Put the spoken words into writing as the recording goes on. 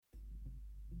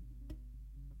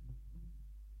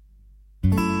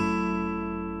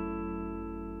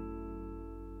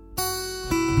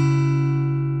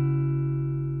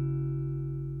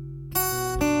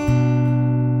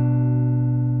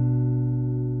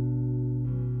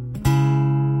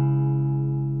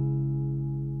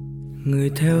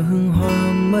Người theo hương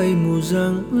hoa mây mù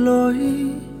giăng lối,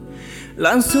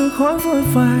 làn sương khói vội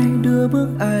phai đưa bước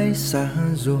ai xa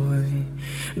rồi.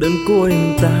 Đơn côi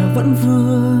mình ta vẫn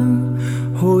vương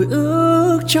hồi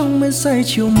ức trong men say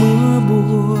chiều mưa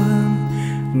buồn.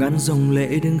 Ngàn dòng lệ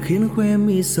đừng khiến khoe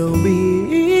mi sầu bi.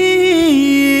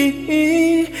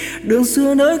 Đường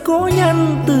xưa nơi cố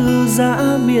nhân từ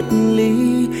giã biệt ly,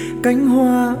 cánh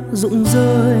hoa rụng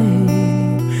rơi.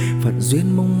 Phận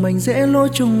duyên mong manh rẽ lối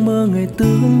trong mơ ngày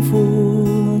tương phù.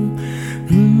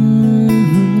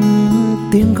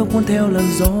 Tiếng khóc cuốn theo làn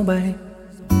gió bay,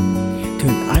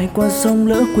 thuyền ai qua sông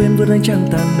lỡ quên vượt ánh trăng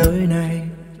tàn nơi này.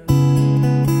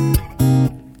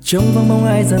 Trông vắng bóng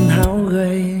ai dần hao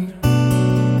gầy.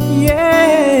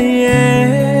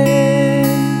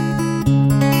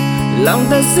 Lòng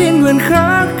ta xin nguyện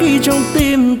khác khi trong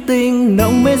tim tình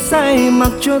nồng mê say,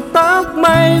 mặc cho tóc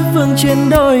mây vương trên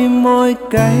đôi môi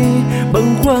cay.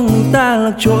 Bâng khuâng ta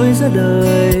lạc trôi giữa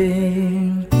đời,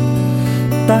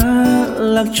 ta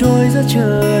lạc trôi giữa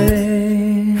trời.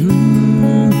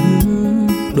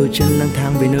 Đôi chân lang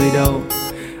thang về nơi đâu,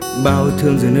 bao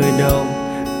thương rồi nơi đâu.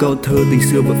 Câu thơ tình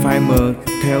xưa vừa phai mờ,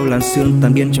 theo làn sương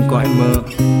tan biến trong cõi mờ.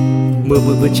 Mưa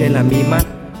vừa vượt trên là mi mắt,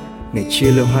 ngày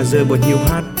chia lửa hoa rơi bọt hiu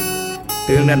hắt.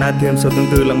 Tiếng đàn hát thêm sâu tương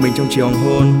tư lặng mình trong chiều hoàng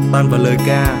hôn, tan vào lời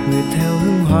ca. Người theo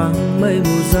hương hoàng mây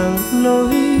mù giăng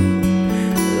lối,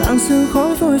 làn sương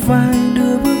khói vội phai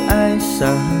đưa bước ai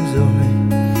xa rồi.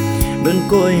 Đơn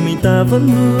côi mình ta vẫn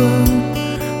vương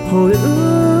hồi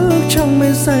ức trong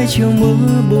men say chiều mưa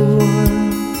buồn.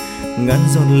 Ngàn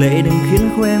giọt lệ đừng khiến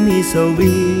khoe mi sầu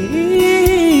bi.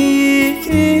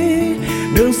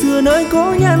 Đường xưa nơi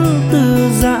cố nhân từ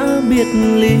giã biệt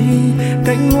ly,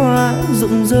 cánh hoa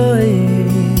rụng rơi.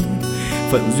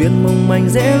 Phận duyên mong manh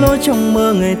rẽ lối trong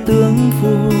mơ ngày tương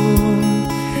phù.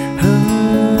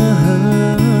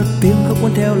 Tiếng khóc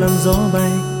cuốn theo làn gió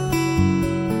bay,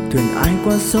 thuyền ai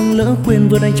qua sông lỡ quên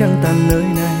vượt ánh trăng tàn nơi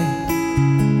này.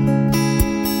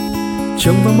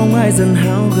 Trông vắng bóng ai dần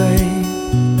hao gầy.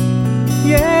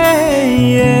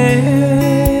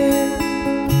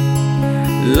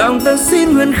 Lòng ta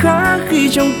xin nguyện khác khi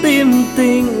trong tim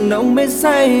tình nồng mê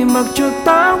say, mặc cho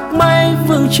tóc mây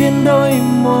vương trên đôi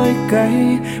môi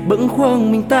cay. Bâng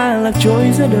khuâng mình ta lạc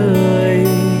trôi giữa đời,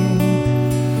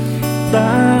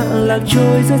 ta lạc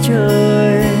trôi giữa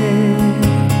trời.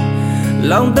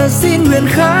 Lòng ta xin nguyện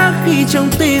khác khi trong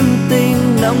tim tình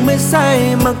nồng mê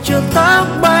say, mặc cho tóc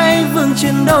bay vương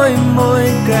trên đôi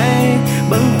môi cay.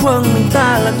 Bâng khuâng mình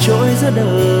ta lạc trôi giữa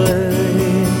đời,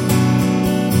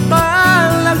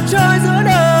 ta lạc trôi giữa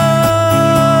đời.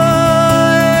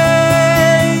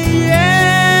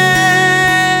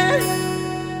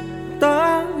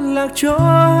 Ta lạc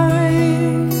trôi,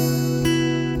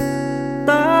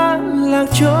 ta lạc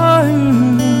trôi.